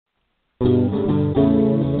Hello,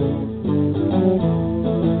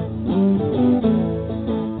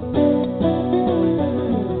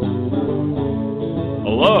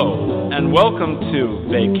 and welcome to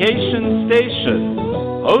Vacation Station,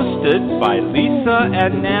 hosted by Lisa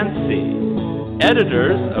and Nancy,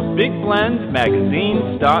 editors of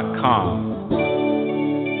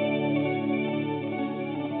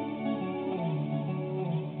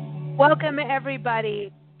BigBlendMagazines.com. Welcome,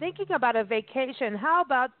 everybody. Thinking about a vacation, how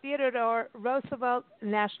about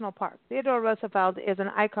Theodore-Roosevelt-National-Park? Theodore Roosevelt is an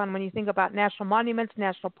icon when you think about national monuments,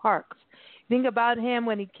 national parks. Think about him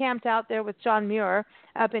when he camped out there with John Muir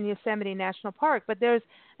up in Yosemite National Park. But there's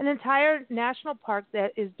an entire national park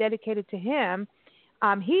that is dedicated to him.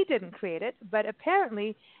 He didn't create it, but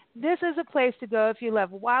apparently this is a place to go if you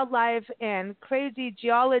love wildlife and crazy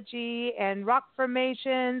geology and rock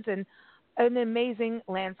formations and an amazing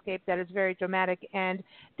landscape that is very dramatic. And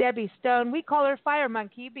Debbie Stone, we call her Fire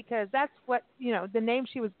Monkey because that's what, the name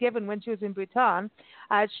she was given when she was in Bhutan.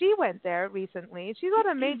 She went there recently. She's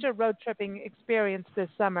on a major road tripping experience this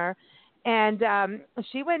summer. And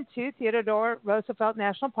she went to Theodore-Roosevelt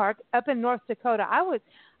National Park up in North Dakota. I always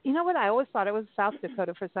thought it was South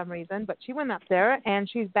Dakota for some reason, but she went up there and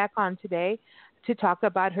she's back on today to talk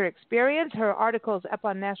about her experience. Her article is up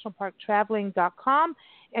on nationalparktraveling.com,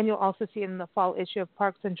 and you'll also see it in the fall issue of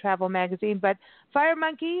Parks and Travel magazine. But Fire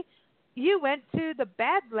Monkey, you went to the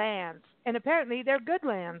Badlands, and apparently they're good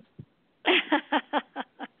lands.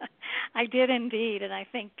 I did indeed, and I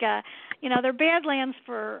think they're Badlands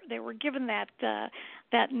they were given that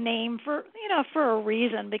name for a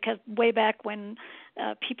reason, because way back when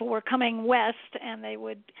people were coming west and they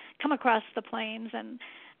would come across the plains and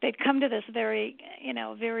they'd come to this very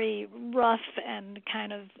rough and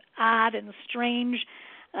kind of odd and strange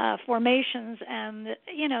formations, and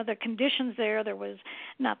the conditions there was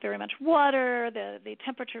not very much water, the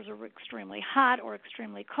temperatures were extremely hot or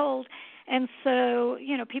extremely cold, and so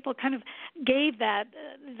people kind of gave that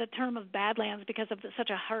the term of Badlands because of such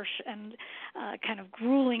a harsh and kind of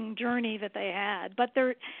grueling journey that they had. But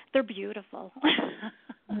they're beautiful.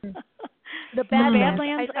 The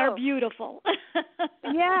Badlands are beautiful.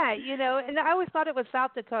 Yeah, and I always thought it was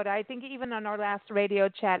South Dakota. I think even on our last radio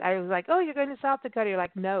chat, I was like, oh, you're going to South Dakota. You're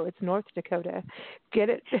like, no, it's North Dakota. Get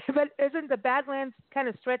it? But isn't the Badlands kind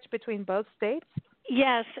of stretched between both states?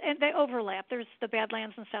 Yes, and they overlap. There's the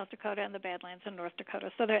Badlands in South Dakota and the Badlands in North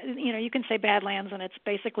Dakota. So you can say Badlands, and it's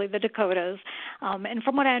basically the Dakotas. And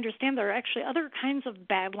from what I understand, there are actually other kinds of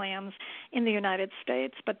Badlands in the United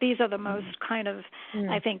States, but these are the most kind of,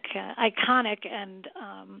 I think, iconic and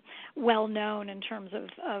well known in terms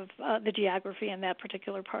of the geography in that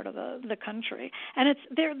particular part of the country. And it's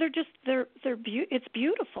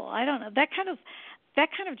beautiful. I don't know, that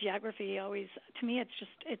kind of geography always, to me,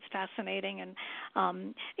 it's fascinating, and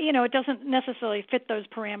it doesn't necessarily fit those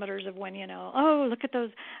parameters of when look at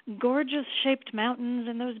those gorgeous shaped mountains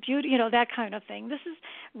and those that kind of thing. This is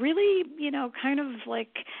really kind of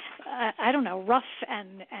like I don't know, rough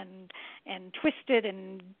and twisted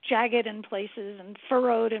and jagged in places and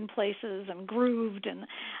furrowed in places and grooved, and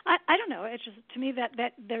I don't know. It's just, to me,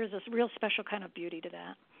 that there's this real special kind of beauty to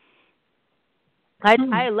that.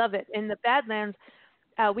 I love it. In the Badlands,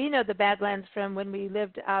 we know the Badlands from when we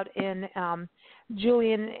lived out in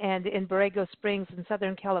Julian and in Borrego Springs in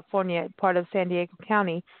Southern California, part of San Diego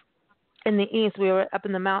County. In the east, we were up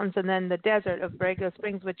in the mountains, and then the desert of Borrego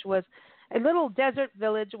Springs, which was a little desert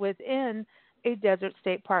village within a desert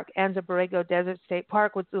state park. Anza Borrego Desert State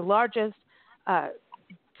Park was the largest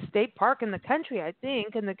state park in the country, I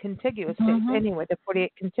think, in the contiguous states. Anyway, the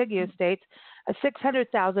 48 contiguous states,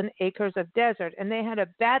 600,000 acres of desert. And they had a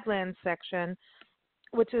Badlands section,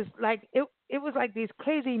 which is like, it was like these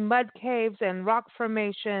crazy mud caves and rock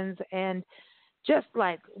formations, and just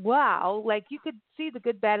like, wow, like you could see the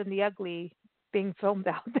good, bad, and the ugly being filmed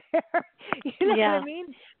out there. You know what I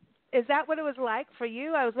mean? Is that what it was like for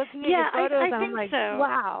you? I was looking at your photos, and I'm like, so.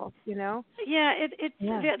 Wow, Yeah,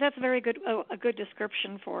 that's a very good a good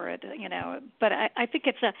description for it, But I think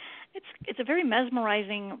it's a very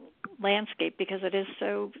mesmerizing landscape because it is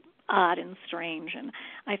so odd and strange, and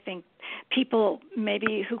I think people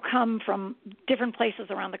maybe who come from different places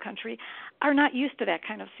around the country are not used to that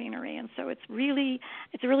kind of scenery, and so it's really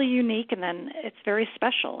unique, and then it's very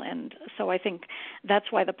special, and so I think that's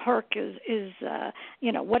why the park is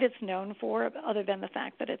what it's known for, other than the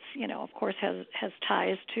fact that it's of course has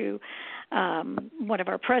ties to one of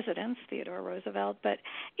our presidents, Theodore Roosevelt, but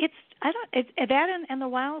that and the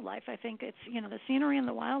wildlife. I think it's the scenery and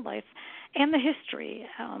the wildlife and the history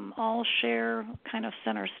all share kind of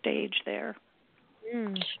center stage there.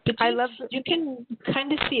 But you can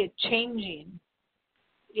kind of see it changing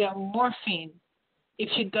morphine. If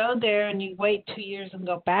you go there and you wait 2 years and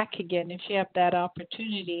go back again, if you have that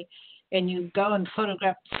opportunity and you go and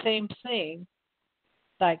photograph the same thing,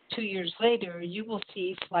 like 2 years later, you will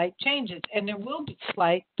see slight changes. And there will be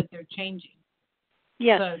slight, but they're changing.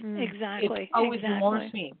 Yes, so exactly. It's always exactly.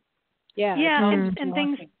 morphine. Yeah, and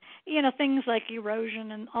things, things like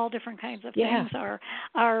erosion and all different kinds of things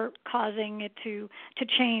are causing it to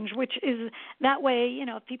change, which is that way.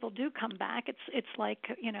 If people do come back, it's like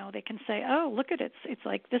they can say, oh, look at it. It's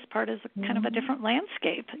like this part is kind of a different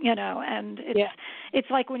landscape, and it's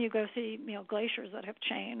like when you go see glaciers that have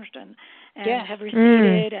changed and have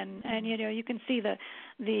receded, and you can see the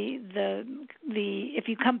if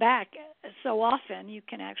you come back so often, you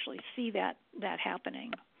can actually see that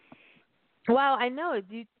happening. Well, I know.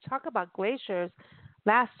 You talk about glaciers.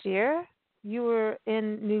 Last year, you were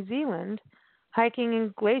in New Zealand hiking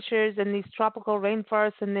in glaciers in these tropical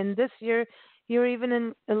rainforests, and then this year, you were even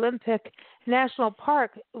in Olympic National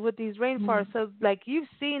Park with these rainforests. So, like, you've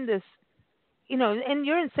seen this, and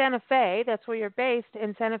you're in Santa Fe. That's where you're based.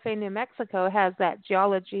 And Santa Fe, New Mexico has that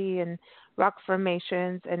geology and rock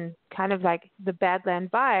formations and kind of like the Badland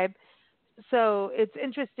vibe. So it's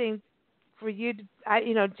interesting for you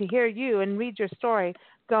to hear you and read your story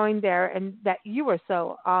going there, and that you were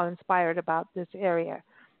so awe-inspired about this area,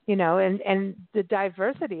 and the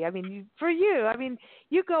diversity. I mean,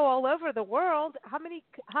 you go all over the world. How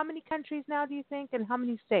many countries now do you think, and how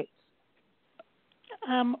many states?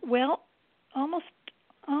 Well, almost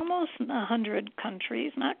 100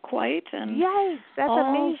 countries, not quite, and yikes, that's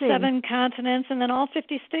all amazing. 7 continents, and then all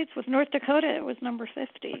 50 states. With North Dakota, it was number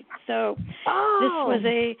 50. So this was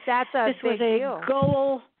a deal.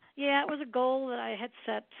 goal. Yeah, it was a goal that I had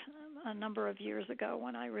set a number of years ago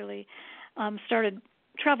when I really started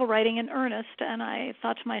travel writing in earnest, and I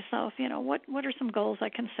thought to myself, what are some goals I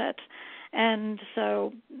can set? And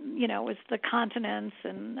so, it was the continents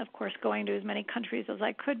and, of course, going to as many countries as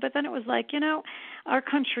I could. But then it was like, our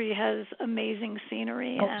country has amazing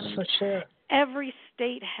scenery. And for sure. Every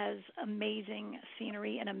state has amazing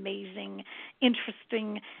scenery and amazing,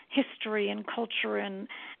 interesting history and culture. And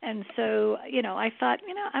so, I thought,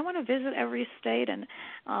 I want to visit every state. And,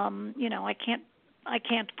 I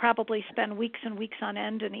can't probably spend weeks and weeks on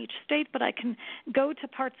end in each state, but I can go to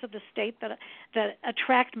parts of the state that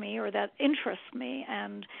attract me or that interest me.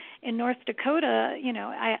 And in North Dakota,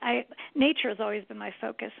 nature has always been my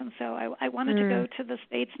focus, and so I wanted to go to the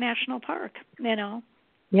state's national park.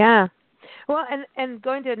 Yeah. Well, and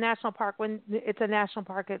going to a national park, when it's a national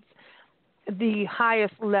park, it's the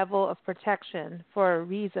highest level of protection for a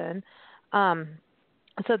reason.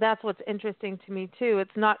 So that's what's interesting to me too.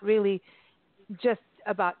 It's not really just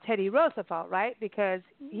about Teddy Roosevelt, right? Because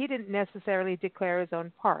he didn't necessarily declare his own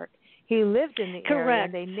park. He lived in the area,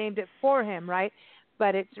 and they named it for him, right?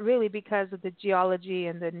 But it's really because of the geology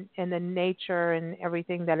and the nature and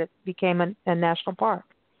everything that it became a national park.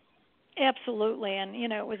 Absolutely, and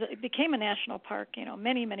it became a national park,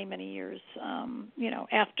 many, many, many years, long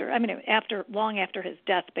after his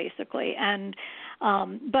death, basically, and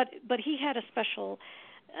but he had a special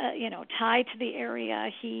tie to the area.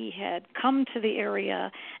 He had come to the area,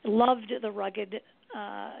 loved the ruggedness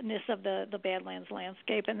of the Badlands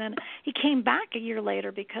landscape, and then he came back a year later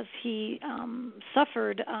because he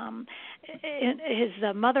suffered. His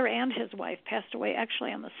mother and his wife passed away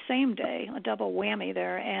actually on the same day, a double whammy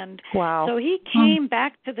there, and so he came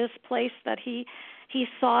back to this place that he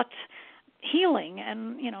sought healing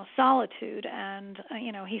and solitude, and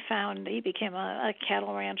he became a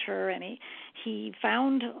cattle rancher, and he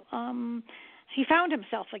found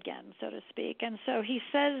himself again, so to speak. And so he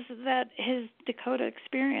says that his Dakota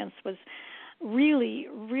experience was really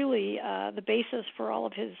the basis for all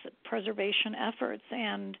of his preservation efforts.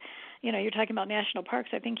 And you're talking about national parks.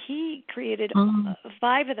 I think he created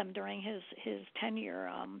 5 of them during his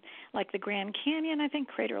tenure, like the Grand Canyon, I think,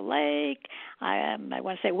 Crater Lake, I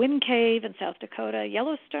want to say Wind Cave in South Dakota,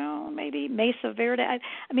 Yellowstone, maybe Mesa Verde. I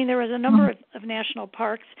mean, there was a number of national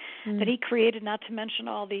parks that he created, not to mention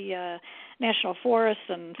all the national forests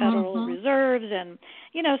and federal reserves, and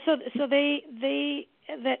so they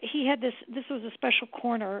that he had this was a special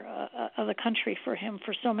corner of the country for him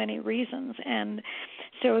for so many reasons, and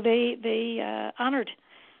so they honored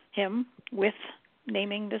him with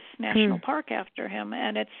naming this national park after him.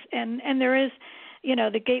 And it's and there is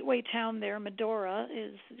the gateway town there, Medora,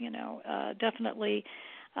 is definitely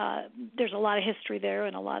there's a lot of history there,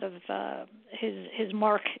 and a lot of his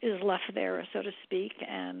mark is left there, so to speak.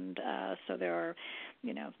 And so there are,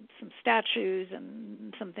 some statues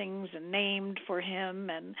and some things named for him,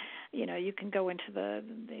 and you can go into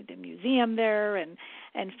the museum there and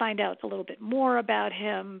find out a little bit more about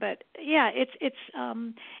him. But yeah,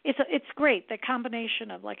 it's great. The combination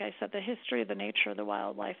of, like I said, the history, the nature, the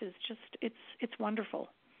wildlife is just it's wonderful.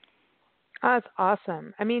 Oh, that's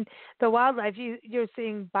awesome. I mean, the wildlife, you're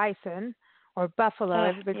seeing bison or buffalo.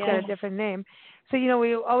 Everybody's got a different name. So,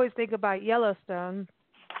 we always think about Yellowstone.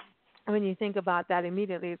 When you think about that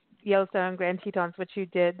immediately, Yellowstone, Grand Tetons, which you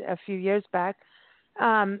did a few years back.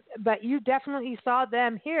 But you definitely saw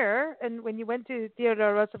them here. And when you went to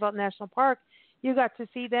Theodore-Roosevelt-National-Park, you got to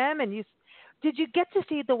see them. And did you get to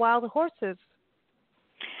see the wild horses?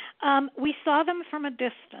 We saw them from a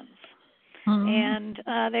distance. And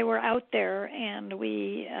they were out there, and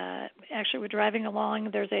we actually were driving along.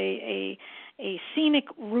 There's a scenic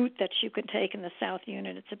route that you can take in the South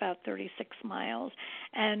Unit. It's about 36 miles,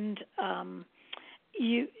 and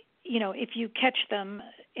if you catch them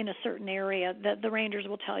in a certain area, the rangers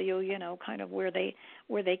will tell you, kind of where they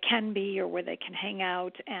can be or where they can hang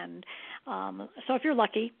out. And so if you're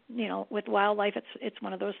lucky, with wildlife, it's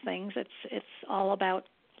one of those things. It's all about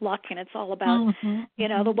luck, and it's all about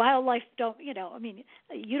the wildlife don't you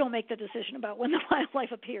don't make the decision about when the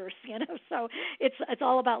wildlife appears, so it's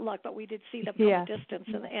all about luck. But we did see them from a distance,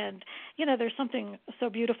 and there's something so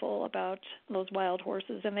beautiful about those wild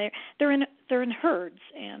horses, and they're in herds,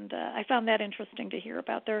 and I found that interesting to hear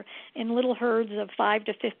about. They're in little herds of 5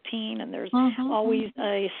 to 15, and there's always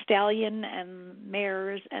a stallion and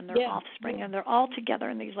mares and their offspring, and they're all together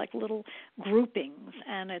in these like little groupings,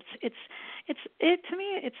 and it's to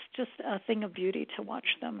me it's just a thing of beauty to watch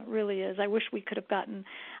them. It really is. I wish we could have gotten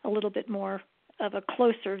a little bit more of a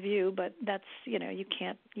closer view, but that's, you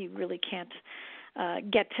really can't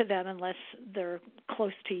get to them unless they're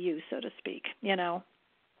close to you, so to speak, I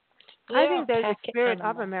think they're the spirit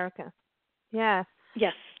of America. Yeah.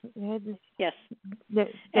 Yes. Yes.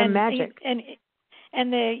 They're magic.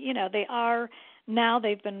 And they are, now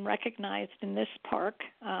they've been recognized in this park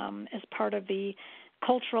as part of the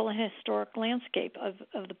cultural and historic landscape of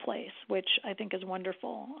the place, which I think is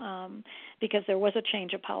wonderful, because there was a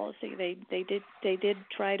change of policy. They did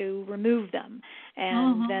try to remove them,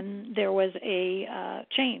 and then there was a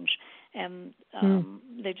change, and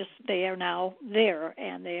they are now there,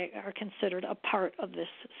 and they are considered a part of this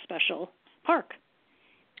special park.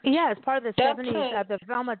 Yeah, it's part of the 70s, the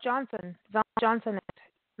Velma Johnson Act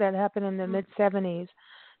that happened in the mid-70s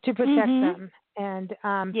to protect them, and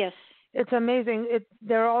yes. It's amazing.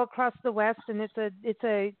 They're all across the West, and it's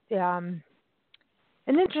an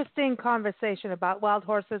interesting conversation about wild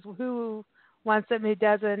horses. Who wants them, who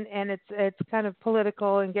doesn't, and it's kind of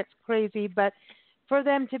political and gets crazy. But for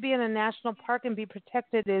them to be in a national park and be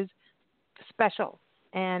protected is special,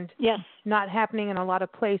 and not happening in a lot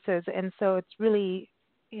of places. And so it's really,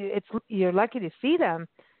 you're lucky to see them.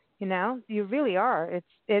 You really are.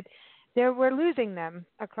 We're losing them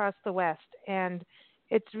across the West, and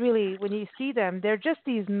it's really, when you see them, they're just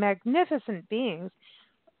these magnificent beings.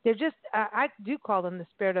 They're just, I do call them the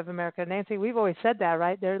spirit of America. Nancy, we've always said that,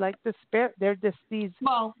 right? They're like the spirit, they're just these.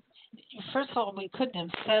 Well, first of all, we couldn't have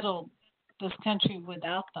settled this country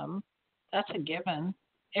without them. That's a given.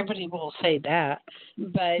 Everybody will say that.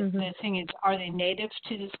 But the thing is, are they native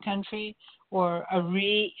to this country or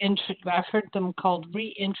I've heard them called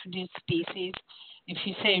reintroduced species. If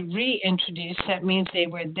you say reintroduced, that means they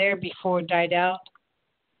were there before, died out,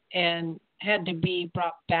 and had to be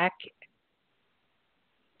brought back,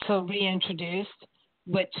 so reintroduced,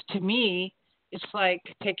 which to me, it's like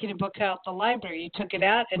taking a book out the library. You took it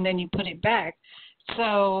out and then you put it back.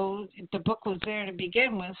 So the book was there to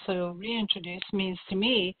begin with, so reintroduced means to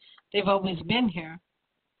me they've always been here.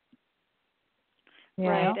 Yeah.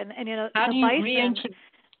 Right, and how the do you bison, reintroduce?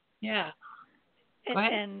 Yeah. Go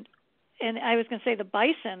ahead. And I was going to say the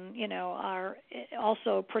bison, are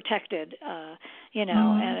also protected,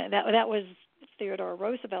 and that was Theodore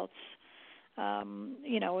Roosevelt's,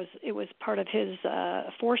 it was part of his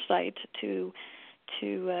foresight to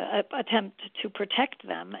attempt to protect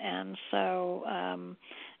them. And so,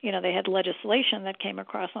 they had legislation that came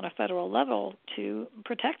across on a federal level to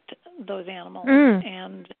protect those animals.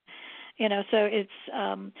 And, so it's,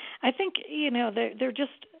 I think, they're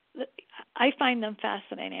just, I find them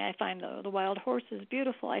fascinating. I find the wild horses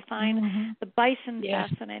beautiful. I find the bison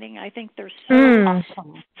fascinating. I think they're so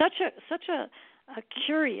awesome. Such a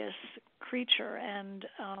curious creature, and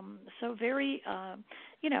so very,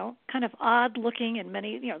 kind of odd looking, and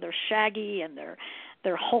many, they're shaggy and they're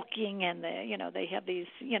hulking, and they have these,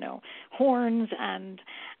 horns, and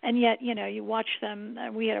yet, you watch them.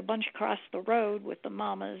 We had a bunch across the road with the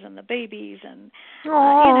mamas and the babies, and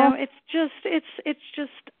it's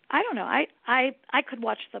just I don't know. I could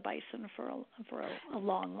watch the bison for a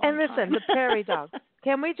long and listen, time. the prairie dogs.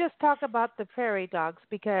 Can we just talk about the prairie dogs?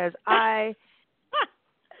 Because I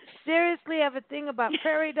seriously have a thing about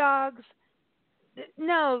prairie dogs.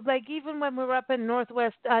 No, like even when we were up in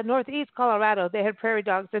northeast Colorado, they had prairie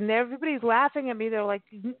dogs, and everybody's laughing at me. They're like,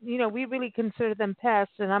 we really consider them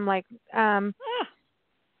pests, and I'm like, I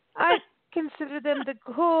consider them the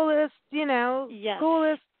coolest, Yes.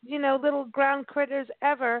 coolest, little ground critters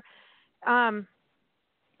ever.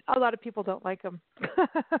 A lot of people don't like them.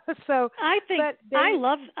 So I think I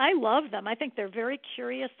love them. I think they're very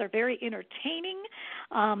curious. They're very entertaining.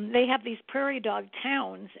 They have these prairie dog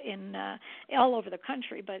towns in all over the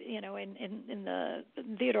country, but in the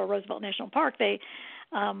Theodore-Roosevelt-National-Park, they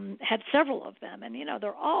had several of them, and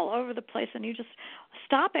they're all over the place. And you just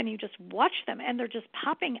stop and you just watch them, and they're just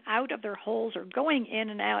popping out of their holes or going in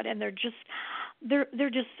and out, and they're just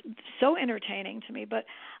so entertaining to me. But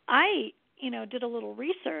I did a little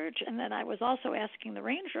research, and then I was also asking the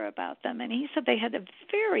ranger about them, and he said they had a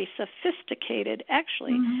very sophisticated,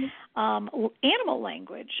 actually, animal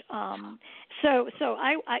language. So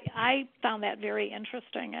I found that very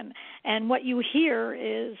interesting, and what you hear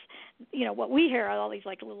is, what we hear are all these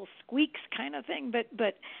like little squeaks kind of thing,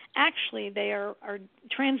 but actually they are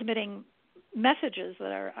transmitting messages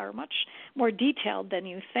that are much more detailed than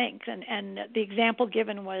you think. And the example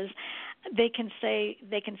given was they can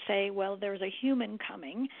say, well, there's a human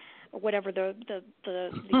coming, or whatever the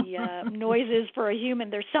noise is for a human.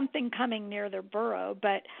 There's something coming near their burrow,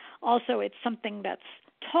 but also it's something that's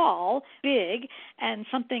tall, big, and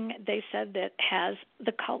something they said that has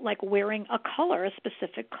like wearing a color, a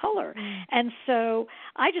specific color. And so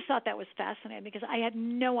I just thought that was fascinating because I had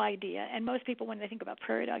no idea. And most people, when they think about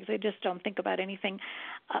prairie dogs, they just don't think about anything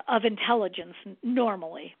of intelligence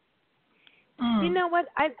normally. You know what?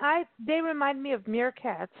 They remind me of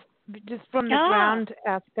meerkats, just from the ground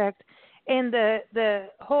aspect, and the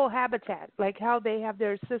whole habitat, like how they have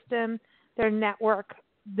their system, their network,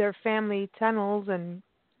 their family tunnels and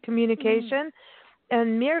communication.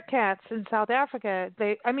 And meerkats in South Africa,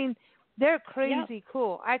 they're crazy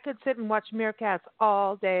cool. I could sit and watch meerkats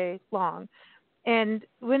all day long. And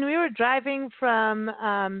when we were driving from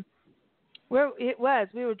we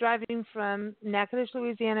were driving from Natchitoches,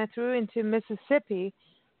 Louisiana through into Mississippi,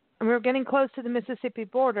 and we were getting close to the Mississippi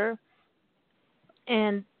border,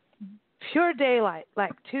 and pure daylight,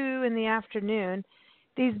 like 2 p.m,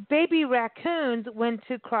 these baby raccoons went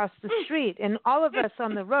to cross the street, and all of us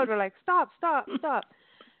on the road were like, stop. You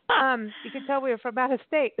could tell we were from out of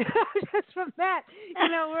state. Just from that,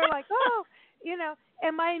 we're like,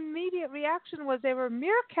 and my immediate reaction was they were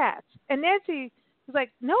meerkats. And Nancy was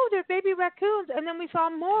like, no, they're baby raccoons. And then we saw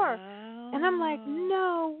more. And I'm like,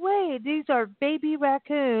 no way. These are baby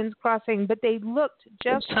raccoons crossing, but they looked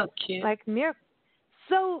just so cute. like meerkats.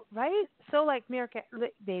 So, right? So like meerkats.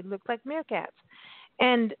 They looked like meerkats.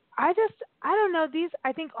 And I don't know,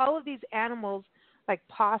 I think all of these animals, like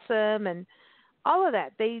possum and all of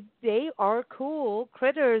that, they are cool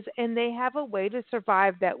critters, and they have a way to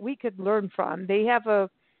survive that we could learn from. They have a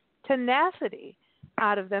tenacity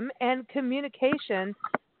out of them and communication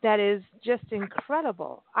that is just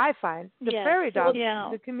incredible. I find the prairie dogs,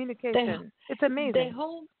 the communication, it's amazing.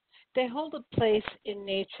 They hold a place in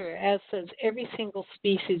nature, as does every single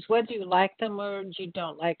species, whether you like them or you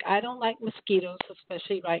don't like. I don't like mosquitoes,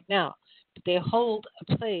 especially right now, but they hold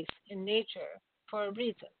a place in nature for a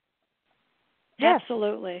reason. Yes.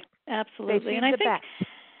 Absolutely.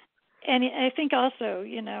 And I think also,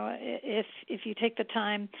 if you take the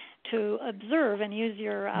time to observe and use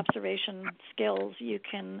your observation skills, you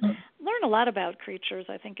can learn a lot about creatures.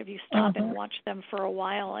 I think if you stop and watch them for a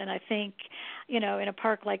while, and I think, in a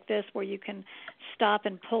park like this where you can stop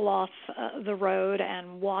and pull off the road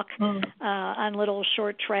and walk on little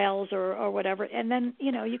short trails or whatever, and then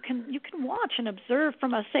you can watch and observe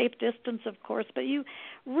from a safe distance, of course, but you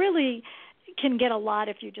really can get a lot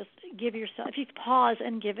if you just if you pause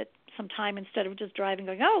and give it some time instead of just driving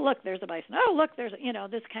going, oh, look, there's a bison. Oh, look, there's,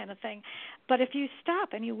 this kind of thing. But if you stop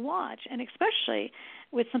and you watch, and especially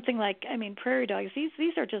with something like, prairie dogs,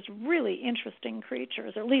 these are just really interesting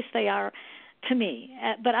creatures, or at least they are to me.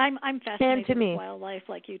 But I'm fascinated with wildlife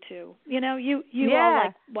like you too. You all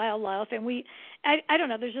like wildlife, and I don't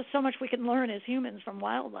know, there's just so much we can learn as humans from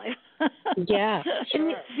wildlife. Yeah, sure.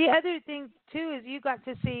 And the other thing too is you got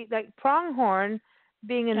to see like pronghorn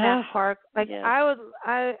being in that park. Like yes.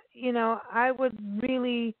 I would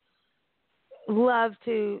really love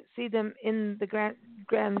to see them in the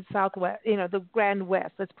Grand Southwest, the Grand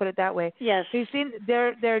West. Let's put it that way. Yes. We've seen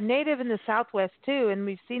they're native in the Southwest too, and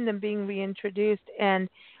we've seen them being reintroduced and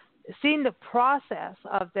seen the process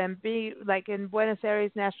of them be like in Buenos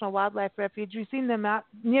Aires National Wildlife Refuge. We've seen them out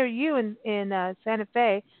near you in Santa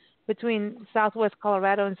Fe, between Southwest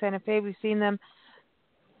Colorado and Santa Fe. We've seen them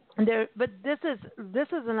there, but this is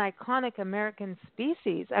an iconic American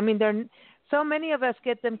species. I mean, so many of us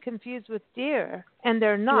get them confused with deer, and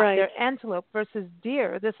they're not. Right. They're antelope versus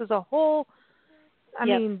deer. This is a whole. I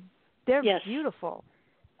mean, they're beautiful.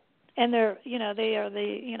 And they're, they are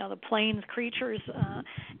the plains creatures,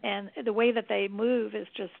 and the way that they move is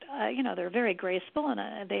just, they're very graceful,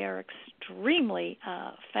 and they are extremely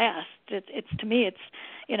fast. It's to me,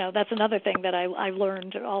 that's another thing that I've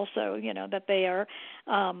learned also, that they are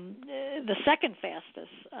the second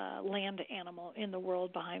fastest land animal in the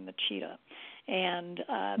world behind the cheetah, and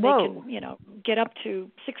they can, get up to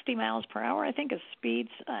 60 miles per hour, I think, is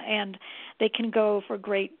speeds, and they can go for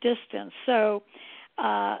great distance. So.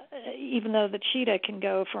 Even though the cheetah can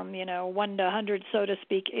go from 1 to 100, so to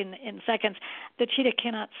speak, in seconds, the cheetah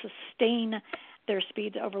cannot sustain their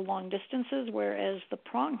speeds over long distances, whereas the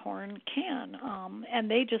pronghorn can. And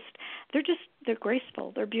they're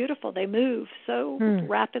graceful, they're beautiful, they move so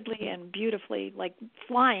rapidly and beautifully, like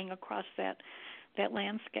flying across that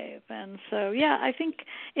landscape. And so, I think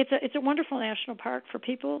it's a wonderful national park for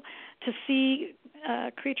people to see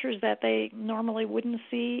creatures that they normally wouldn't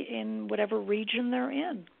see in whatever region they're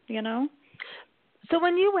in, So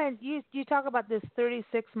when you went, you talk about this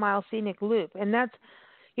 36-mile scenic loop, and that's,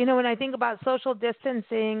 when I think about social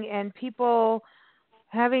distancing and people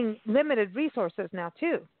having limited resources now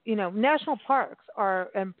too, national parks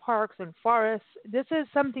and parks and forests, this is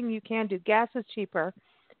something you can do. Gas is cheaper.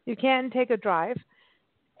 You can take a drive,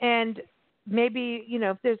 and maybe,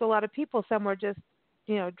 if there's a lot of people somewhere, just,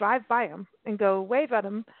 drive by them and go wave at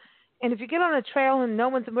them. And if you get on a trail and no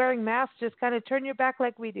one's wearing masks, just kind of turn your back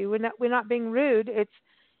like we do. We're not being rude. It's,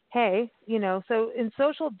 hey, so in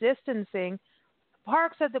social distancing,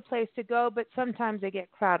 parks are the place to go, but sometimes they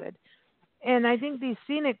get crowded. And I think these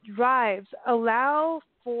scenic drives allow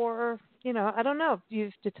for, I don't know,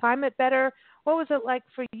 you to time it better. What was it like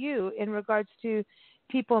for you in regards to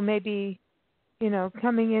people maybe,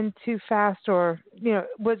 coming in too fast, or,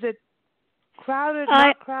 was it crowded,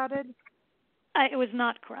 not crowded? It was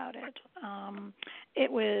not crowded.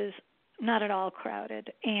 It was not at all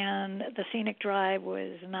crowded, and the scenic drive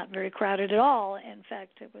was not very crowded at all. In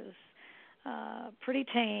fact, it was pretty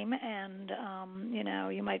tame, and,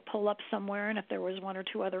 you might pull up somewhere, and if there was one or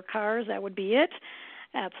two other cars, that would be it.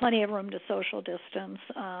 Plenty of room to social distance.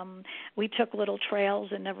 We took little trails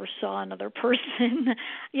and never saw another person.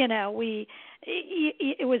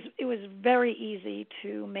 It was very easy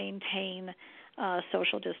to maintain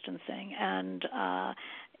social distancing, and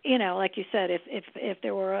like you said, if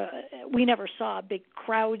there were, we never saw big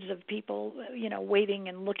crowds of people, waiting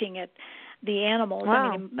and looking at the animals.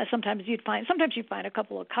 Wow. I mean, sometimes you'd find a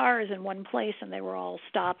couple of cars in one place and they were all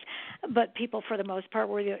stopped, but people for the most part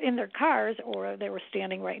were either in their cars or they were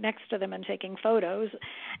standing right next to them and taking photos,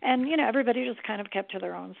 and everybody just kind of kept to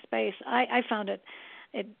their own space. I found it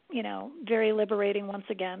very liberating once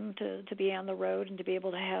again to be on the road and to be able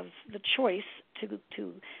to have the choice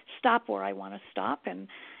to stop where I want to stop, and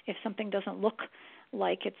if something doesn't look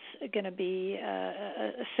like it's going to be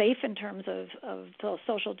safe in terms of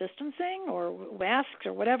social distancing or masks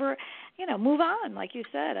or whatever, move on, like you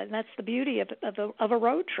said, and that's the beauty of a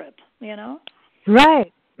road trip,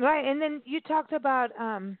 Right. And then you talked about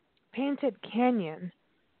Painted Canyon.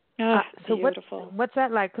 So beautiful. What's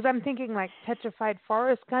that like? Because I'm thinking like petrified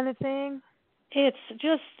forest kind of thing. It's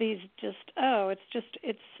just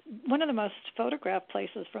it's one of the most photographed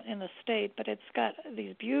places in the state, but it's got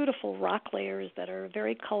these beautiful rock layers that are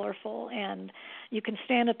very colorful, and you can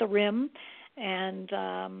stand at the rim and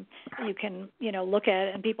you can look at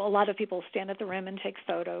it, and a lot of people stand at the rim and take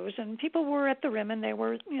photos, and people were at the rim and they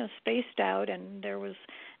were spaced out, and there was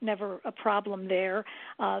never a problem there.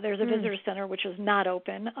 There's a visitor center which is not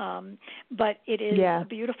open, but it is a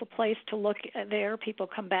beautiful place to look at there. People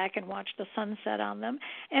come back and watch the sunset on them,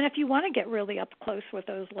 and if you want to get really up close with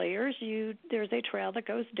those layers, there's a trail that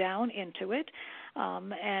goes down into it,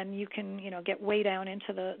 and you can get way down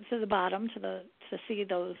into the bottom to see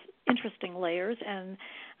those interesting layers, and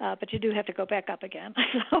but you do have to go back up again.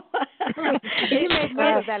 So you made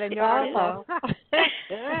note of that in your article.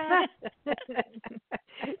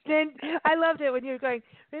 then I loved it when you were going,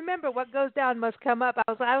 remember, what goes down must come up.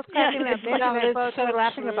 I was cracking up. Nancy and I both were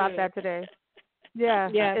laughing about that today. Yeah.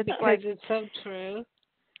 Yeah, because it's so true.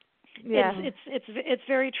 Yeah, it's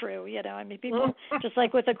very true. You know, I mean, people just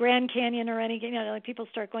like with the Grand Canyon or any, you know, like people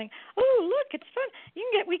start going, oh, look, it's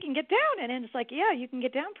fun. We can get down, and then it's like, yeah, you can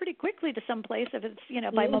get down pretty quickly to some place if it's, you know,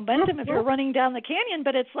 by momentum if you're running down the canyon.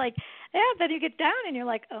 But it's like, yeah, then you get down and you're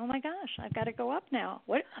like, oh my gosh, I've got to go up now.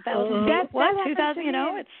 What 1,000 feet? What 2,000? You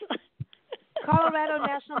know, it's Colorado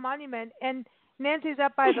National Monument, and Nancy's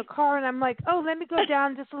up by the car, and I'm like, oh, let me go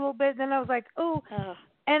down just a little bit. And then I was like, oh.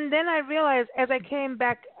 And then I realized as I came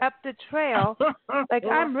back up the trail, like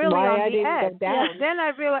I'm really on the edge. Then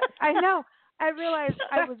I realized, I realized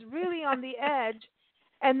I was really on the edge,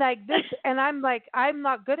 and like this, and I'm like, I'm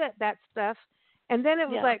not good at that stuff. And then it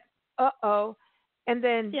was like, uh-oh. And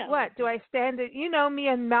then what? Do I stand it? You know me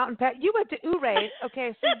and Mountain Pass. You went to Ouray.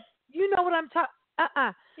 Okay, so you know what I'm talking.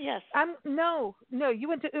 Yes. No. You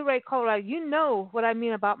went to Ouray, Colorado. You know what I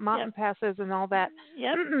mean about mountain passes and all that.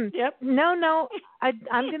 Yep. No.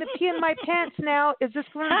 I'm gonna pee in my pants now. Is this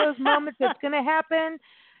one of those moments that's gonna happen?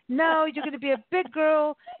 No, you're gonna be a big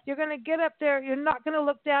girl. You're gonna get up there. You're not gonna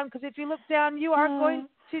look down, because if you look down, you are going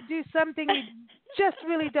to do something you just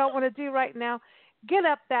really don't want to do right now. Get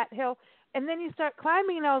up that hill, and then you start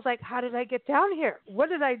climbing. And I was like, how did I get down here? What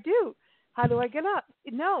did I do? How do I get up?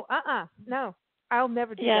 No. I'll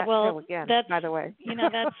never do that hill again. By the way, you know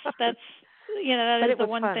that's you know that is the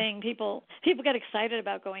one fun. thing people get excited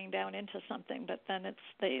about going down into something, but then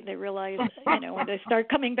they realize, you know, when they start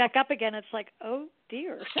coming back up again, it's like, oh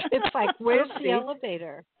dear. It's like, where's the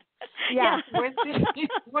elevator? Yeah.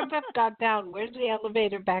 Once I've got down, where's the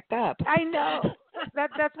elevator back up? I know.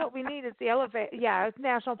 That's what we need is the elevator. Yeah, it's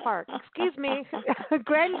National Park. Excuse me,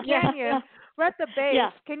 Grand Canyon. We're at the base.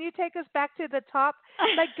 Yeah. Can you take us back to the top,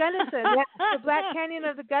 like Gunnison, the Black Canyon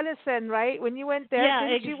of the Gunnison, right? When you went there, yeah,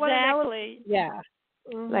 didn't exactly. you want an elevator? Yeah.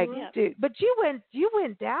 Like, dude, but you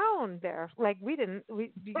went down there. Like we didn't.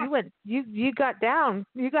 You got down.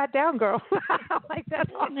 You got down, girl. Like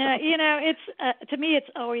that's awesome. Yeah, you know, it's to me, it's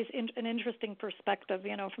always an interesting perspective.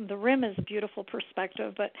 You know, from the rim is a beautiful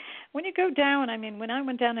perspective, but when you go down, I mean, when I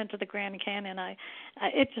went down into the Grand Canyon,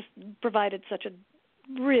 it just provided such a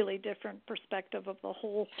really different perspective of the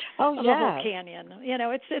whole the whole canyon. You know,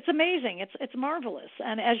 it's amazing. It's marvelous.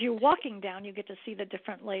 And as you're walking down, you get to see the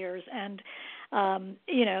different layers, and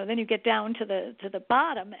you know, then you get down to the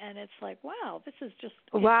bottom, and it's like, wow, this is just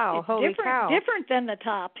it's holy different, cow. different than the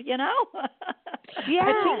top. You know. Yeah.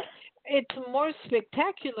 I think it's more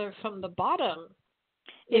spectacular from the bottom.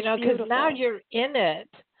 You know, because now you're in it.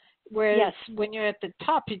 Whereas when you're at the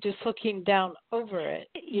top, you're just looking down over it.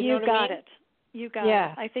 You know what I mean? You got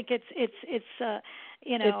it. I think it's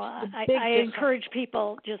you know, I encourage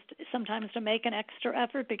people just sometimes to make an extra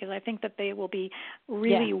effort, because I think that they will be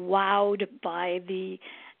really wowed by the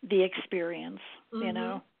experience. Mm-hmm. You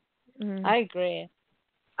know. Mm-hmm. I agree.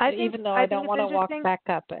 Even though I don't want to walk back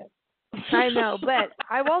up it. I know, but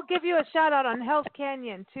I will give you a shout out on Hell's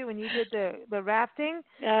Canyon too when you did the rafting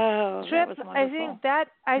trip. That was wonderful.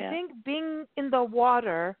 I think being in the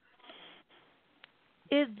water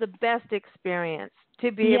is the best experience,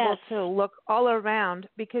 to be able to look all around,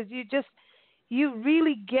 because you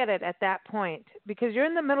really get it at that point, because you're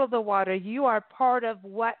in the middle of the water. You are part of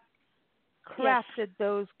what crafted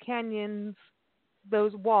those canyons,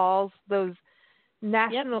 those walls, those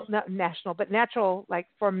natural like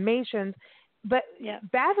formations. But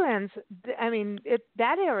Badlands, I mean,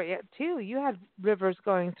 that area too, you had rivers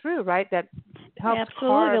going through, right? That helped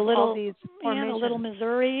carve all these formations. Yeah, the Little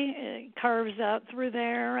Missouri carves out through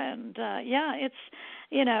there, and it's,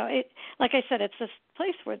 you know, like I said, it's this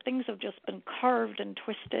place where things have just been carved and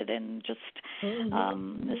twisted, and just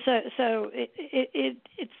so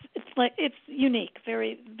it's like it's unique,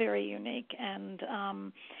 very very unique, and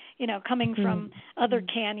you know, coming from other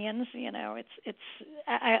canyons, you know,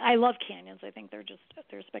 I love canyons. I think they're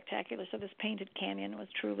spectacular. So this Painted Canyon was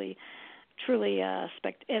truly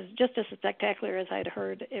just as spectacular as I'd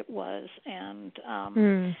heard it was, and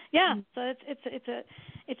so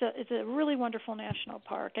it's a really wonderful national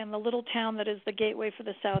park, and the little town that is the gateway for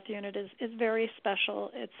the South Unit is very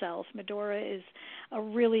special itself. Medora is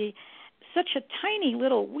such a tiny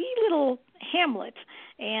wee little hamlet,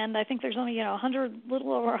 and I think there's only, you know,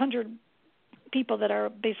 little over 100 people that are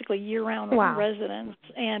basically year-round residents,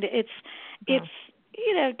 and it's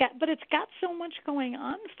you know, but it's got so much going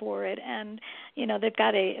on for it, and you know, they've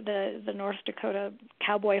got the North Dakota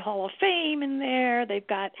Cowboy Hall of Fame in there. They've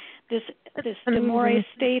got this Des Moines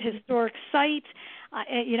State Historic Site.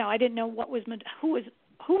 You know, I didn't know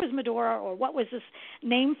who who was Medora or what was this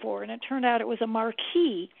name for, and it turned out it was a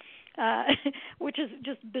marquee, which is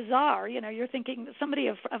just bizarre. You're thinking somebody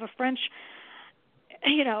of a French,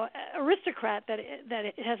 aristocrat that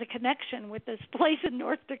has a connection with this place in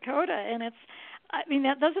North Dakota, and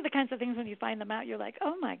those are the kinds of things when you find them out, you're like,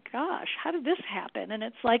 oh my gosh, how did this happen? And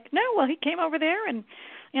it's like, no, well, he came over there and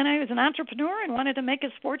he was an entrepreneur and wanted to make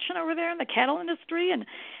his fortune over there in the cattle industry, and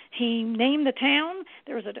he named the town.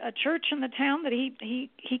 There was a church in the town that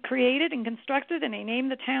he created and constructed, and he named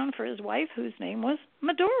the town for his wife, whose name was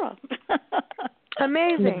Medora.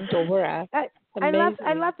 Amazing. Medora. I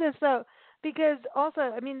love this though. Because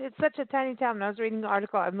also, it's such a tiny town. When I was reading the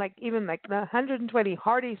article, I'm like, even like the 120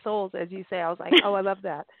 hardy souls, as you say. I was like, oh, I love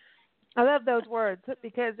that. I love those words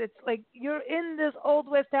because it's like you're in this old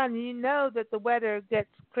west town, and you know that the weather gets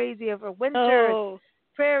crazy over winter. Oh.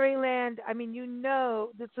 Prairie land.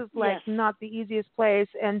 This is like not the easiest place,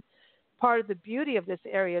 and part of the beauty of this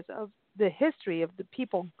area is of the history of the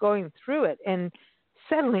people going through it and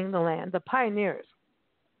settling the land, the pioneers.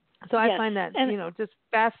 So I find that just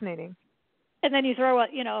fascinating. And then you throw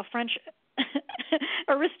a French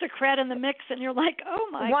aristocrat in the mix, and you're like, oh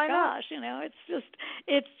my gosh, it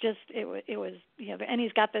was and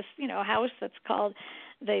he's got this house that's called,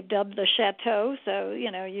 they've dubbed the chateau, so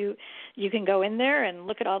you can go in there and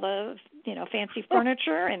look at all the fancy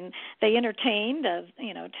furniture, and they entertained.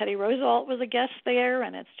 Teddy Roosevelt was a guest there,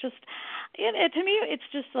 and it's just to me it's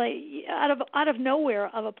just like out of nowhere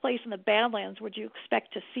of a place in the Badlands would you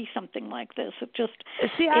expect to see something like this.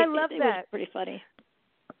 I love that. It was pretty funny.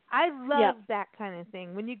 I love that kind of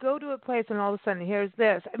thing. When you go to a place and all of a sudden here's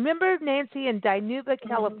this. Remember Nancy in Dinuba,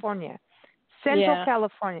 California, Central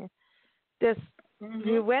California.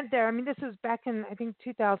 We went there. This is back in, I think,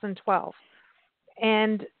 2012.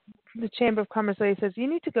 And the Chamber of Commerce lady says, you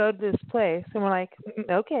need to go to this place. And we're like,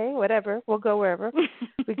 okay, whatever. We'll go wherever.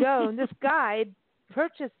 We go. And this guy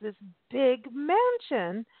purchased this big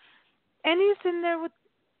mansion. And he's in there with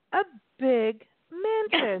a big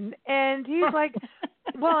mansion. And he's like,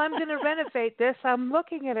 well, I'm going to renovate this. I'm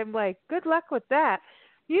looking at him like, good luck with that.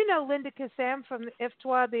 Linda Kassam from the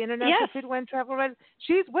IFTWA, the International Food and Travel,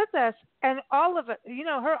 she's with us, and all of it,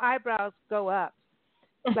 her eyebrows go up.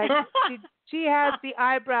 Like she has the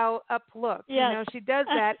eyebrow up look. Yes. She does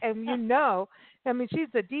that, and she's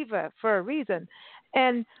a diva for a reason.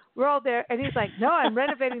 And we're all there, and he's like, no, I'm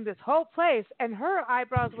renovating this whole place. And her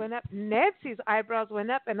eyebrows went up. Nancy's eyebrows went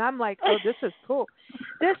up, and I'm like, oh, this is cool.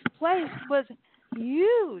 This place was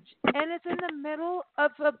huge, and it's in the middle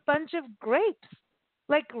of a bunch of grapes.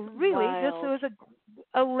 Like, really, this was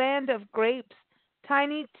a land of grapes,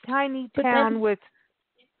 tiny town with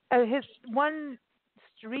one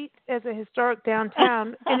street as a historic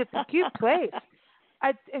downtown, and it's a cute place.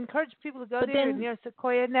 I encourage people to go there near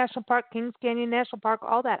Sequoia National Park, Kings Canyon National Park,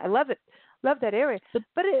 all that. I love it. Love that area.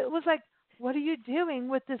 But it was like, what are you doing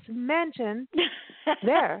with this mansion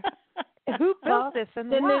there? Who built this and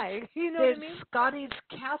why? There's Scotty's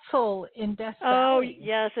Castle in Death Valley. Oh,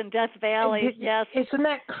 yes, in Death Valley, yes. Isn't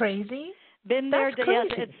that crazy? Been there, That's crazy.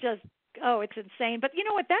 Yes, it's just, it's insane. But you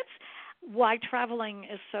know what, that's why traveling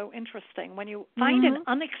is so interesting. When you find an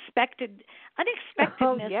unexpectedness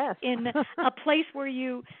in a place where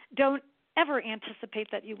you don't ever anticipate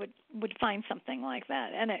that you would find something like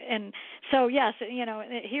that. And so, yes,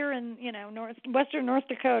 here in, western North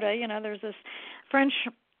Dakota, there's this French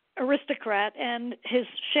aristocrat and his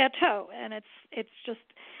chateau, and it's just,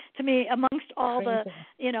 to me, amongst all the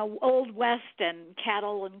old west and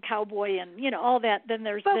cattle and cowboy and all that, then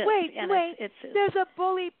there's but this. wait, it's there's a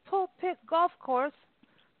Bully Pulpit golf course.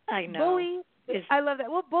 I know. Bully I love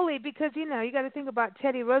that. Well, Bully, because you got to think about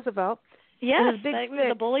Teddy Roosevelt. Yes,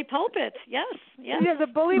 the Bully Pulpit. Yes. Yeah, the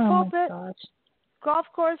Bully Pulpit golf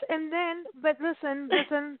course, and then, but listen.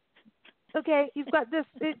 Okay, you've got this.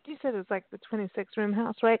 You said it was like the 26-room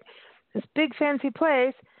house, right? This big fancy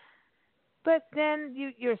place. But then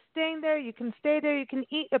you're staying there. You can stay there. You can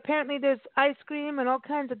eat. Apparently, there's ice cream and all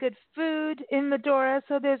kinds of good food in Medora.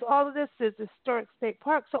 So there's all of this. There's a historic state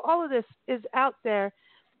park. So all of this is out there.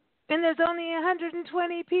 And there's only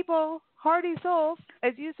 120 people, hardy souls,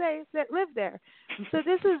 as you say, that live there. So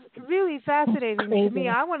this is really fascinating to me.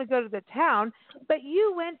 I want to go to the town. But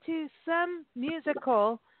you went to some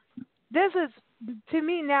musical. This is, to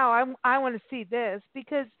me now, I want to see this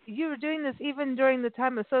because you were doing this even during the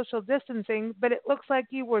time of social distancing, but it looks like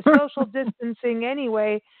you were social distancing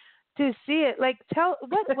to see it. Like,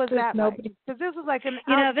 what was that like? Because this was like an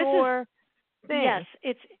outdoor thing. Yes,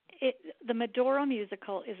 the Medora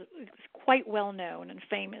musical is quite well known and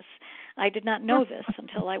famous. I did not know this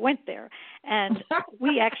until I went there. And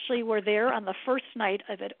we actually were there on the first night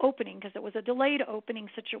of it opening, because it was a delayed opening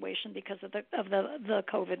situation because of the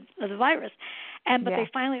COVID, of the virus. But they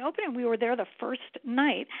finally opened, and we were there the first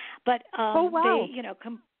night. But they,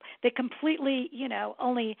 they completely,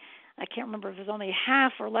 only, I can't remember if it was only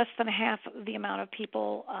half or less than half of the amount of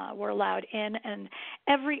people were allowed in, and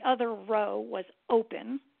every other row was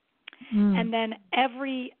open. And then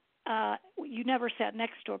you never sat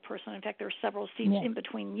next to a person. In fact, there were several seats in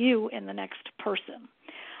between you and the next person.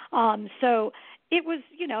 So it was,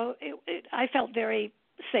 I felt very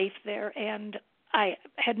safe there, and I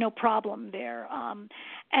had no problem there.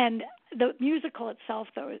 And the musical itself,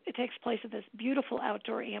 though, it takes place at this beautiful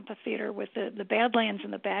outdoor amphitheater with the Badlands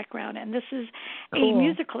in the background. And this is a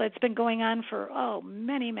musical that's been going on for,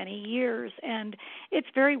 many, many years. And it's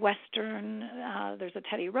very Western. There's a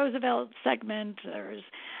Teddy Roosevelt segment. There's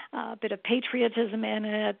a bit of patriotism in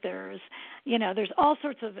it. There's all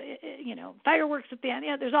sorts of, fireworks at the end.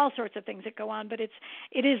 Yeah, there's all sorts of things that go on. But it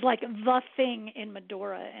is like the thing in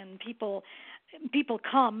Medora, and people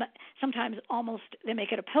come, sometimes almost, they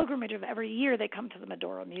make it a pilgrimage of every year they come to the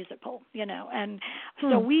Medora musical, and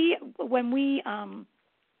so when we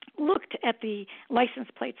looked at the license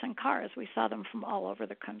plates on cars, we saw them from all over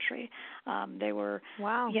the country. They were,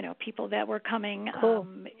 people that were coming,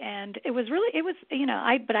 and it was,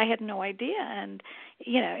 but I had no idea, and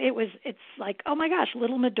it's like, oh my gosh,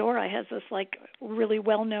 Little Medora has this like really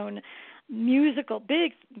well-known musical,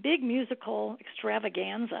 big musical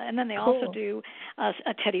extravaganza, and then they also do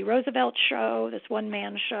a Teddy Roosevelt show, this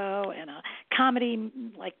one-man show, and a comedy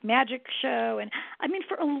like magic show. And I mean,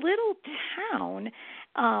 for a little town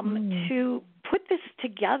to put this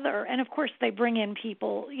together, and of course they bring in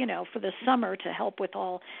people, for the summer to help with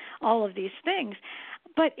all of these things.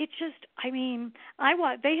 But it just,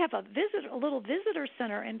 they have a little visitor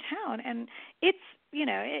center in town, and it's,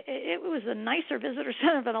 it was a nicer visitor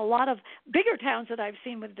center than a lot of bigger towns that I've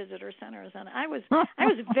seen with visitor centers, and I was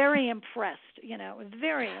very impressed.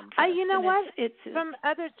 Very impressed. You know what? It's from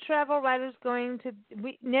other travel writers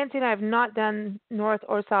Nancy and I have not done North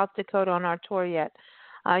or South Dakota on our tour yet.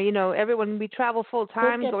 Everyone, we travel full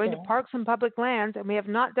time, going to parks and public lands, and we have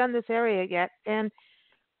not done this area yet. And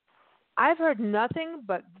I've heard nothing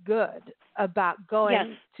but good about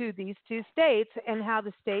going to these two states and how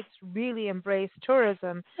the states really embrace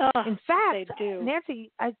tourism. In fact, they do.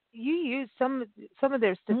 Nancy, you used some of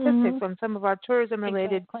their statistics on some of our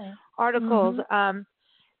tourism-related articles.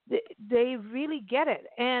 They really get it.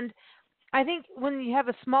 And I think when you have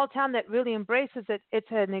a small town that really embraces it,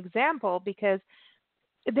 it's an example, because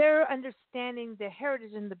they're understanding the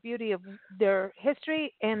heritage and the beauty of their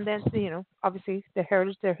history, and then, obviously the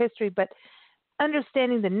heritage, their history, but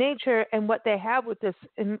understanding the nature and what they have with this,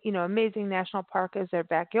 amazing national park as their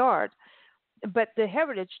backyard, but the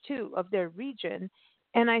heritage too of their region.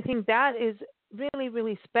 And I think that is really,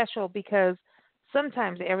 really special, because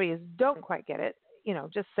sometimes areas don't quite get it,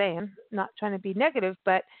 just saying, not trying to be negative,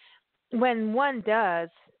 but when one does,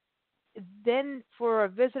 then for a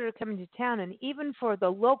visitor coming to town, and even for the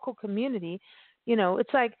local community,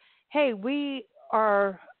 it's like, hey, we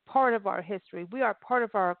are part of our history. We are part of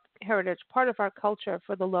our heritage, part of our culture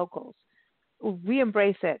for the locals. We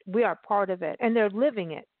embrace it. We are part of it. And they're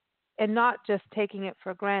living it and not just taking it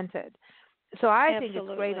for granted. So I think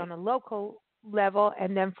it's great on a local level,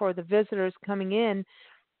 and then for the visitors coming in,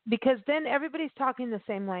 because then everybody's talking the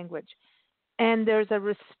same language. And there's a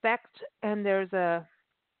respect, and there's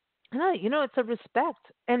it's a respect,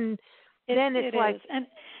 and then it's like, and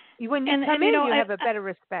when you come in, you have a better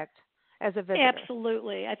respect as a visitor.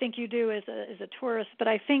 Absolutely, I think you do as a tourist. But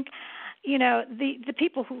I think, the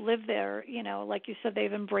people who live there, like you said,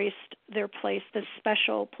 they've embraced their place, this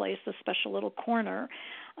special place, this special little corner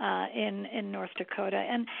in North Dakota,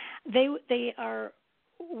 and they are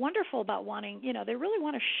wonderful about wanting, they really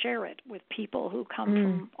want to share it with people who come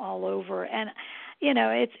from all over, and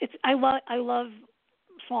I love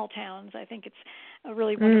small towns. I think it's a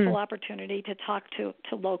really wonderful opportunity to talk to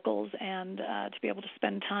locals and to be able to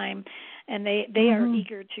spend time. And they are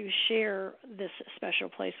eager to share this special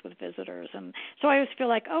place with visitors. And so I always feel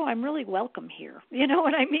like, I'm really welcome here. You know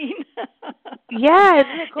what I mean? Yeah,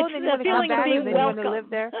 isn't it cool? Then you want to come back, and then you want to live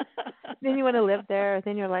there. Then you want to live there.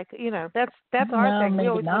 Then you're like, that's our thing. We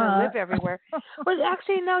always want to live everywhere. Well,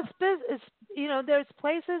 actually, no, it's there's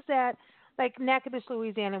places that, like Natchitoches,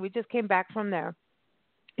 Louisiana, we just came back from there.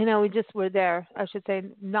 We just were there. I should say,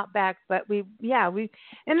 not back, but we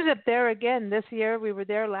ended up there again this year. We were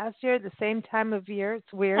there last year, the same time of year.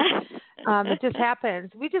 It's weird. It just happens.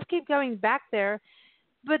 We just keep going back there.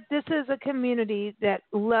 But this is a community that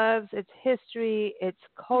loves its history, its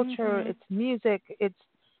culture, its music, its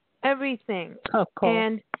everything. Oh, cool.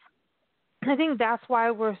 And I think that's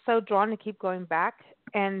why we're so drawn to keep going back.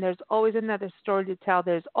 And there's always another story to tell.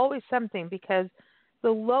 There's always something because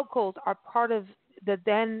the locals are part of the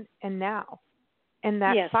then and now. And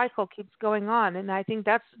that cycle keeps going on. And I think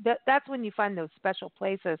that's when you find those special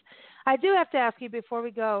places. I do have to ask you before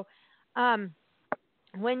we go,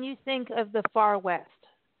 when you think of the far west,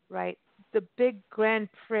 right, the big grand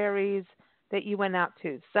prairies that you went out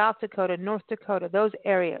to, South Dakota, North Dakota, those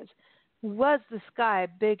areas, was the sky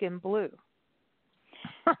big and blue?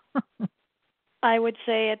 I would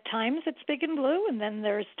say at times it's big and blue, and then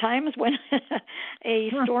there's times when a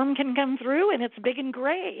storm can come through and it's big and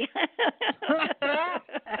gray.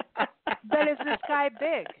 But is the sky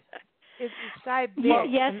big? Is the sky big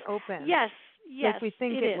and open? Yes, like we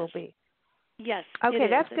think it will be. Yes. Okay,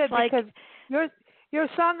 that's good like, because your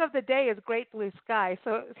song of the day is Great Blue Sky.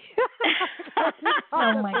 So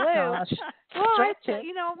oh my gosh. Well, my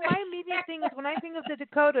immediate thing is when I think of the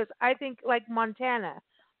Dakotas, I think like Montana.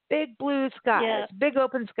 Big blue skies, big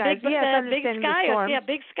open skies. Big sky, the storms.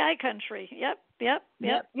 big sky country. Yep.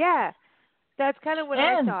 Yeah, that's kind of what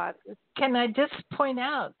I thought. Can I just point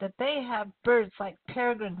out that they have birds like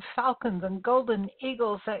peregrine falcons and golden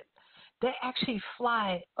eagles that they actually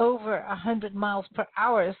fly over 100 miles per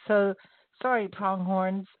hour. So, sorry,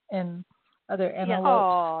 pronghorns and other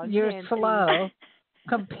antelopes, you're Nancy. slow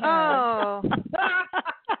compared. Oh,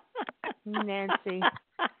 Nancy.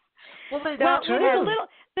 Well,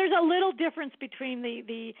 there's a little difference between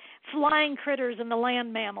the flying critters and the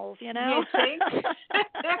land mammals, You think?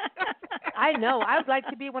 I know. I would like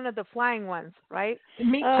to be one of the flying ones, right?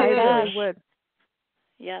 Me too. I really would.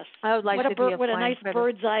 Yes. I would like to be a flying What a nice critter.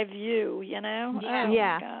 bird's eye view, Yeah. Oh,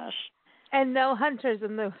 yeah. my gosh. And no hunters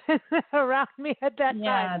around me at that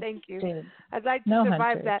time. Thank you. Dude. I'd like to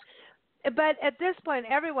survive that. But at this point,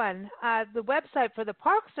 everyone, the website for the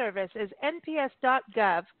Park Service is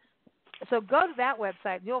nps.gov. So go to that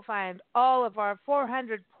website and you'll find all of our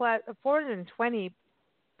 420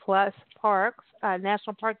 plus parks,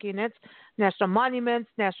 national park units, national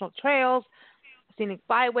monuments, national trails, scenic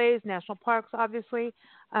byways, national parks, obviously,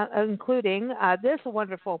 including this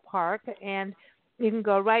wonderful park. And you can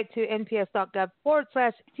go right to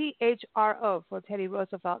nps.gov/THRO for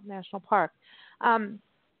Teddy-Roosevelt National Park.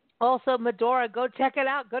 Also, Medora, go check it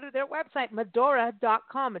out. Go to their website,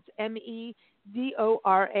 Medora.com. It's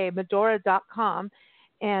MEDORA, Medora.com.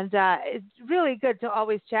 And it's really good to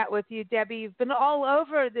always chat with you, Debbie. You've been all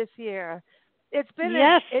over this year. It's been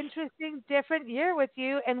an interesting, different year with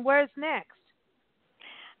you. And where's next?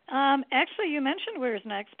 Actually, you mentioned where's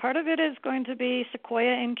next. Part of it is going to be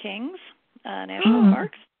Sequoia and Kings National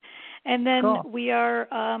Parks. And then we are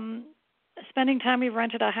spending time. We've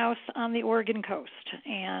rented a house on the Oregon coast.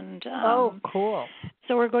 And cool.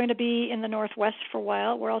 So we're going to be in the Northwest for a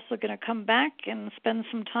while. We're also going to come back and spend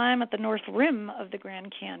some time at the North Rim of the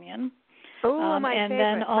Grand Canyon. Oh, my and favorite.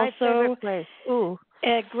 then also my favorite place. Ooh.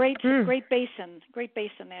 Great Basin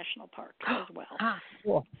National Park as well.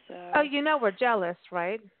 Cool. So, we're jealous,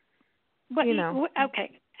 right? But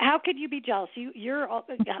okay. How could you be jealous? You're all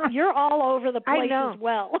over the place as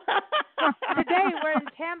well. Today we're in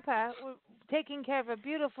Tampa. We're taking care of a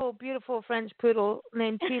beautiful, beautiful French poodle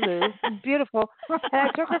named Tilu. Beautiful. And I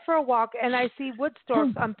took her for a walk, and I see wood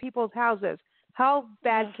storks on people's houses. How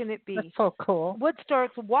bad can it be? That's so cool. Wood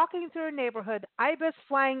storks walking through a neighborhood, ibis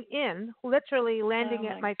flying in, literally landing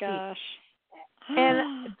at my gosh. feet.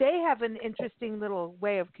 And they have an interesting little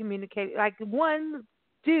way of communicating. Like one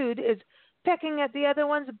dude is pecking at the other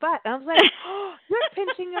one's butt. And I was like, you're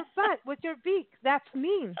pinching your butt with your beak. That's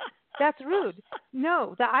mean. That's rude.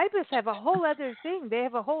 No, the ibis have a whole other thing. They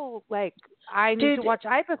have a whole, I need to watch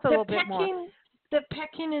ibis a little bit more. The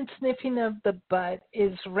pecking and sniffing of the butt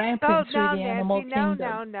is rampant through the animal kingdom.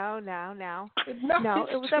 No. No,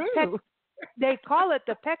 It was a peck. They call it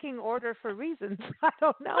the pecking order for reasons. I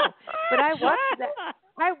don't know. But I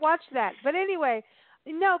watched that. But anyway,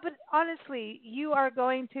 no, but honestly, you are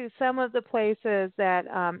going to some of the places that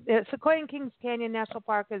Sequoia and Kings Canyon National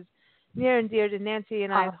Park is near and dear to Nancy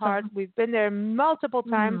and I's heart. We've been there multiple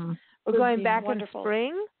times. We're going back in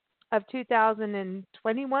spring of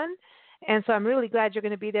 2021. And so I'm really glad you're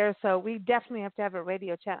going to be there. So we definitely have to have a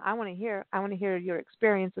radio chat. I want to hear your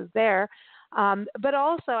experiences there. But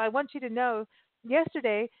also, I want you to know,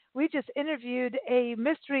 yesterday we just interviewed a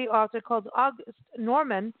mystery author called August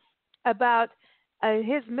Norman about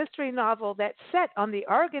his mystery novel that's set on the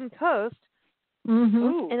Oregon coast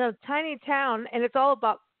in a tiny town, and it's all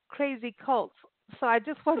about crazy cults. So I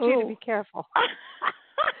just want you to be careful.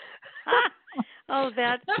 Oh,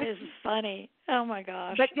 that is funny. Oh my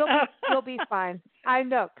gosh. But you'll be fine. I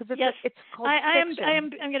know, because it's called fiction.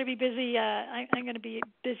 I'm going to be busy. I'm going to be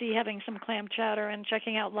busy having some clam chowder and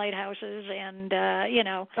checking out lighthouses and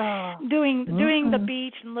doing the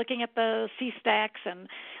beach and looking at the sea stacks and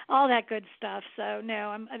all that good stuff. So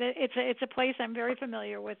no, it's a place I'm very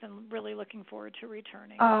familiar with and really looking forward to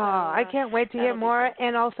returning. Oh, I can't wait to hear more.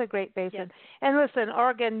 And also Great Basin. Yes. And listen,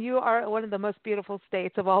 Oregon, you are one of the most beautiful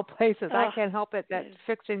states of all places. I can't help it that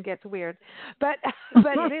fiction gets weird, but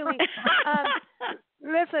really.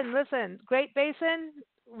 Listen, Great Basin,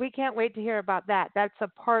 we can't wait to hear about that. That's a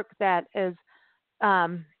park that is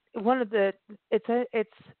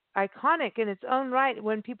it's iconic in its own right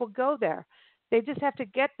when people go there. They just have to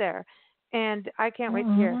get there. And I can't wait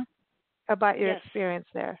to hear about your experience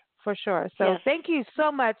there, for sure. So thank you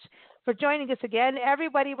so much for joining us again.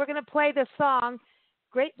 Everybody, we're going to play the song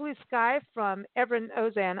Great Blue Sky from Evren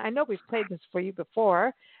Ozan. I know we've played this for you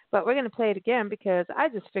before, but we're going to play it again because I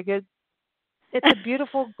just figured it's a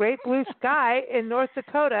beautiful, great blue sky in North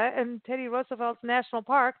Dakota and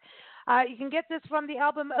Theodore-Roosevelt-National-Park. You can get this from the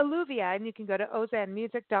album Alluvia, and you can go to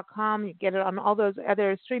ozanmusic.com. You get it on all those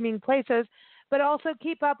other streaming places. But also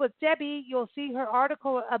keep up with Debbie. You'll see her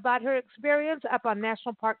article about her experience up on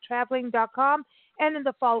nationalparktraveling.com and in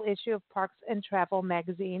the fall issue of Parks and Travel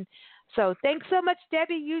magazine. So thanks so much,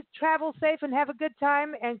 Debbie. You travel safe and have a good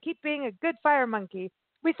time, and keep being a good fire monkey.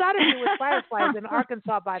 We thought of you with fireflies in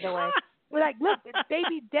Arkansas, by the way. We're like, look, it's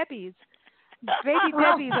baby Debbies. Baby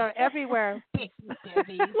Debbies are everywhere.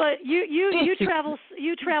 Well, you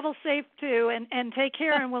travel safe too, and take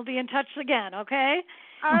care, and we'll be in touch again. Okay.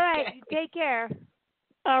 All right. Okay. Take care.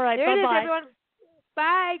 All right. There bye it is, bye. everyone.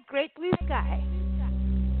 Bye. Great blue sky.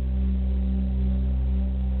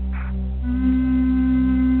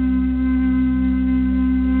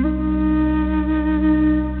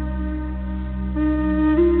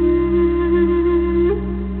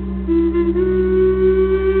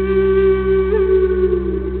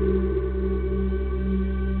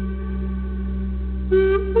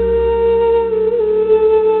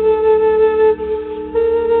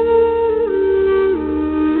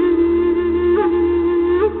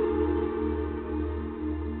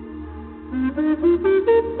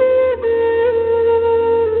 Thank you.